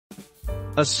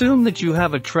Assume that you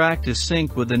have a track to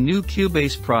sync with a new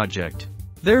Cubase project.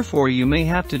 Therefore, you may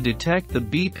have to detect the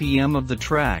BPM of the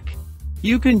track.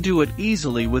 You can do it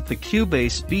easily with the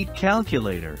Cubase Beat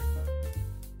Calculator.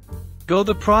 Go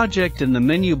to Project in the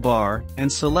menu bar and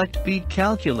select Beat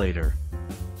Calculator.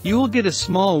 You will get a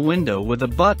small window with a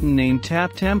button named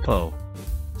Tap Tempo.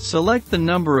 Select the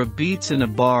number of beats in a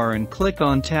bar and click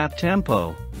on Tap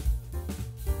Tempo.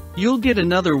 You'll get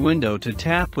another window to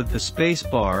tap with the space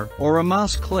bar or a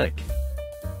mouse click.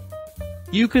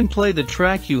 You can play the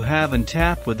track you have and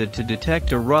tap with it to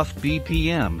detect a rough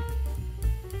BPM.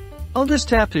 I'll just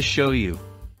tap to show you.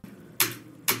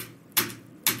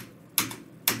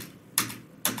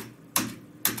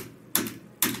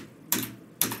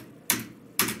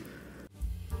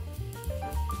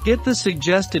 Get the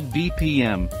suggested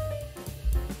BPM.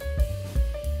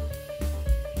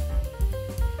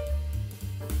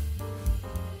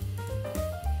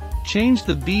 Change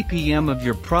the BPM of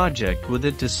your project with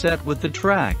it to set with the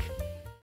track.